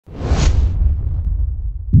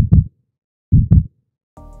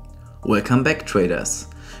Welcome back, traders!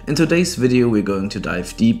 In today's video we're going to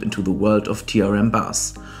dive deep into the world of TRM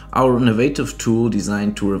bars, our innovative tool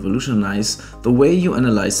designed to revolutionize the way you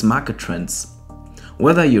analyze market trends.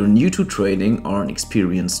 Whether you're new to trading or an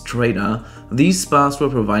experienced trader, these bars will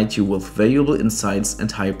provide you with valuable insights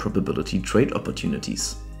and high probability trade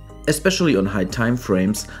opportunities. Especially on high time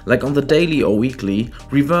frames, like on the daily or weekly,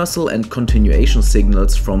 reversal and continuation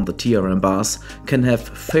signals from the TRM bars can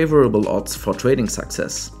have favorable odds for trading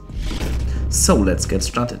success. So let's get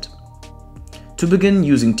started. To begin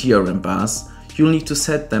using TRM bars, you'll need to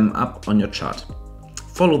set them up on your chart.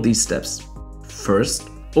 Follow these steps. First,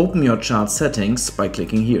 open your chart settings by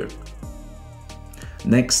clicking here.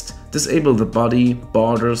 Next, disable the body,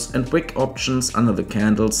 borders and wick options under the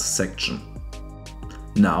candles section.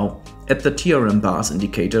 Now, add the TRM bars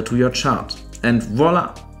indicator to your chart and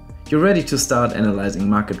voila! You're ready to start analyzing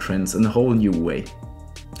market trends in a whole new way.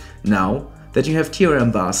 Now that you have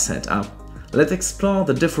TRM bars set up, let's explore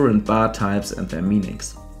the different bar types and their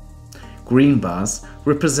meanings. Green bars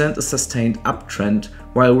represent a sustained uptrend,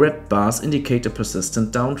 while red bars indicate a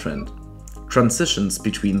persistent downtrend. Transitions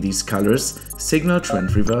between these colors signal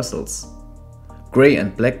trend reversals. Gray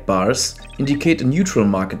and black bars indicate a neutral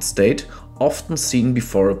market state, often seen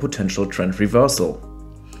before a potential trend reversal.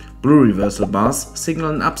 Blue reversal bars signal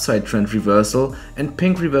an upside trend reversal, and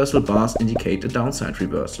pink reversal bars indicate a downside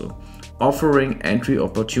reversal, offering entry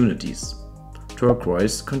opportunities.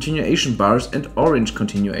 Turquoise continuation bars and orange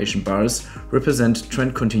continuation bars represent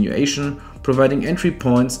trend continuation, providing entry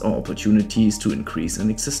points or opportunities to increase an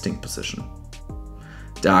existing position.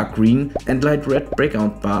 Dark green and light red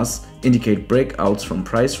breakout bars indicate breakouts from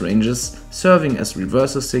price ranges, serving as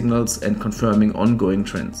reversal signals and confirming ongoing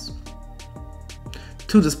trends.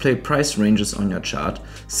 To display price ranges on your chart,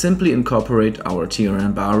 simply incorporate our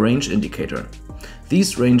TRM bar range indicator.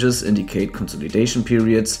 These ranges indicate consolidation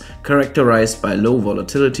periods characterized by low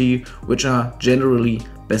volatility, which are generally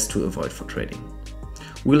best to avoid for trading.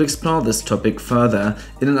 We'll explore this topic further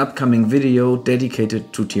in an upcoming video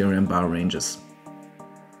dedicated to TRM bar ranges.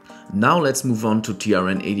 Now let's move on to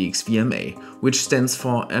TRN-ADX-VMA, which stands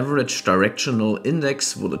for Average Directional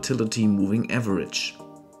Index Volatility Moving Average.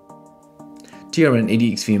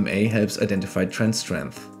 TRN-ADX-VMA helps identify trend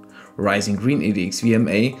strength. Rising green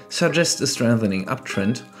ADX-VMA suggests a strengthening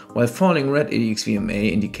uptrend, while falling red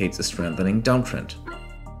ADX-VMA indicates a strengthening downtrend.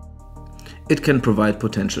 It can provide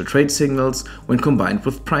potential trade signals when combined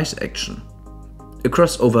with price action. A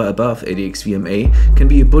crossover above ADX-VMA can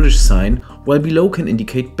be a bullish sign, while below can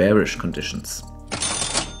indicate bearish conditions.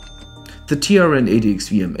 The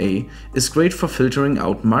TRN-ADX-VMA is great for filtering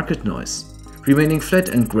out market noise, remaining flat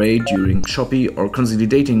and gray during choppy or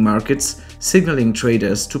consolidating markets, signaling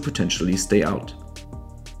traders to potentially stay out.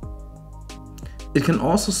 It can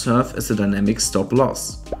also serve as a dynamic stop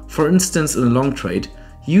loss. For instance, in a long trade,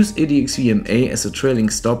 use ADX-VMA as a trailing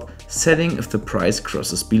stop setting if the price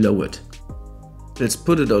crosses below it. Let's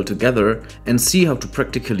put it all together and see how to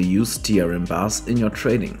practically use TRM bars in your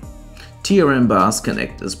trading. TRM bars can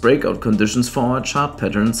act as breakout conditions for our chart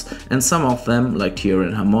patterns, and some of them, like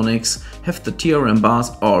TRN harmonics, have the TRM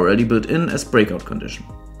bars already built in as breakout condition.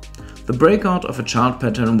 The breakout of a chart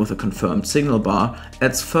pattern with a confirmed signal bar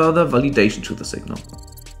adds further validation to the signal.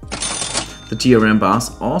 The TRM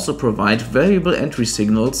bars also provide valuable entry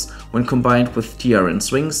signals when combined with TRN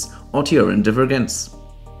swings or TRN divergence.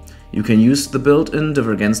 You can use the built-in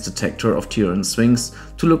divergence detector of TRN swings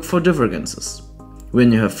to look for divergences.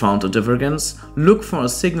 When you have found a divergence, look for a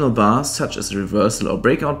signal bar such as a reversal or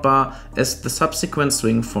breakout bar as the subsequent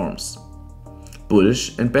swing forms.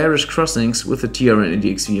 Bullish and bearish crossings with the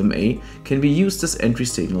TRN-ADX-VMA can be used as entry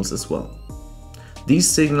signals as well. These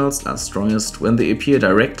signals are strongest when they appear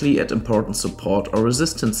directly at important support or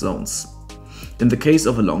resistance zones. In the case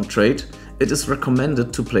of a long trade, it is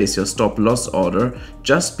recommended to place your stop-loss order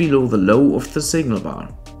just below the low of the signal bar.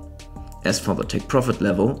 As for the take profit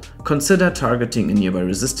level, consider targeting a nearby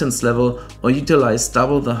resistance level or utilize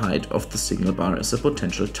double the height of the signal bar as a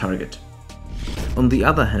potential target. On the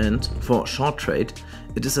other hand, for a short trade,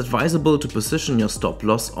 it is advisable to position your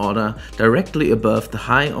stop-loss order directly above the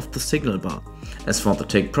high of the signal bar. As for the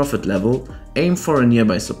take profit level, aim for a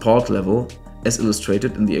nearby support level, as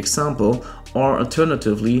illustrated in the example, or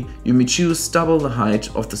alternatively, you may choose double the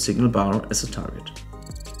height of the signal bar as a target.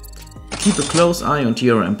 Keep a close eye on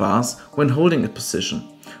TRM bars when holding a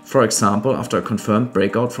position, for example after a confirmed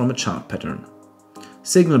breakout from a chart pattern.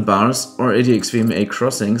 Signal bars or ADX-VMA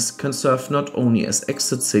crossings can serve not only as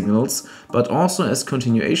exit signals, but also as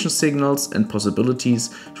continuation signals and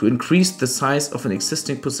possibilities to increase the size of an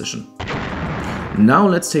existing position. Now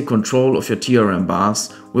let's take control of your TRM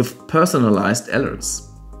bars with personalized alerts.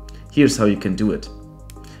 Here's how you can do it.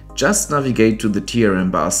 Just navigate to the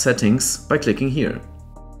TRM bar settings by clicking here.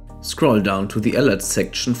 Scroll down to the alerts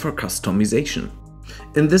section for customization.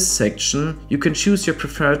 In this section, you can choose your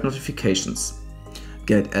preferred notifications.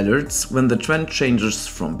 Get alerts when the trend changes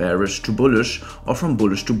from bearish to bullish or from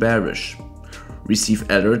bullish to bearish. Receive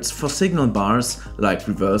alerts for signal bars like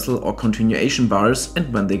reversal or continuation bars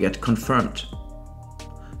and when they get confirmed.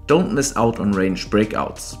 Don't miss out on range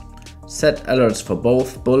breakouts. Set alerts for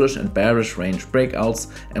both bullish and bearish range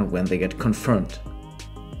breakouts and when they get confirmed.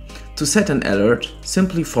 To set an alert,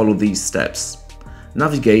 simply follow these steps.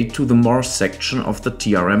 Navigate to the More section of the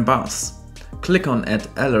TRM bars. Click on Add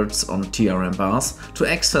Alerts on TRM bars to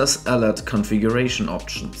access alert configuration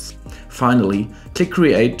options. Finally, click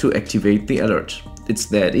Create to activate the alert. It's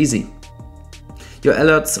that easy. Your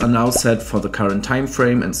alerts are now set for the current time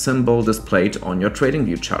frame and symbol displayed on your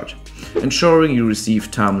TradingView chart, ensuring you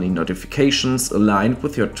receive timely notifications aligned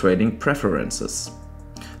with your trading preferences.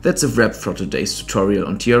 That's a wrap for today's tutorial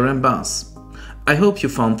on TRM bars. I hope you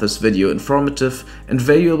found this video informative and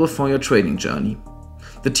valuable for your trading journey.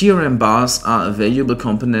 The TRM bars are a valuable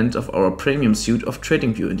component of our premium suite of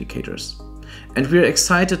TradingView indicators. And we are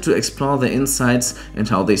excited to explore their insights and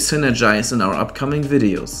how they synergize in our upcoming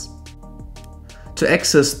videos. To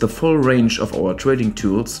access the full range of our trading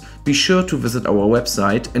tools, be sure to visit our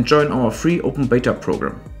website and join our free open beta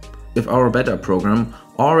program. If our beta program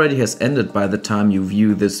already has ended by the time you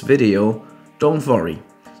view this video, don't worry.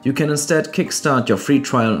 You can instead kickstart your free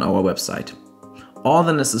trial on our website. All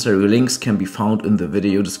the necessary links can be found in the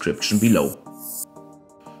video description below.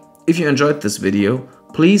 If you enjoyed this video,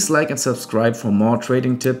 please like and subscribe for more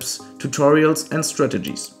trading tips, tutorials and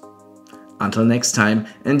strategies. Until next time,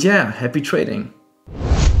 and yeah, happy trading!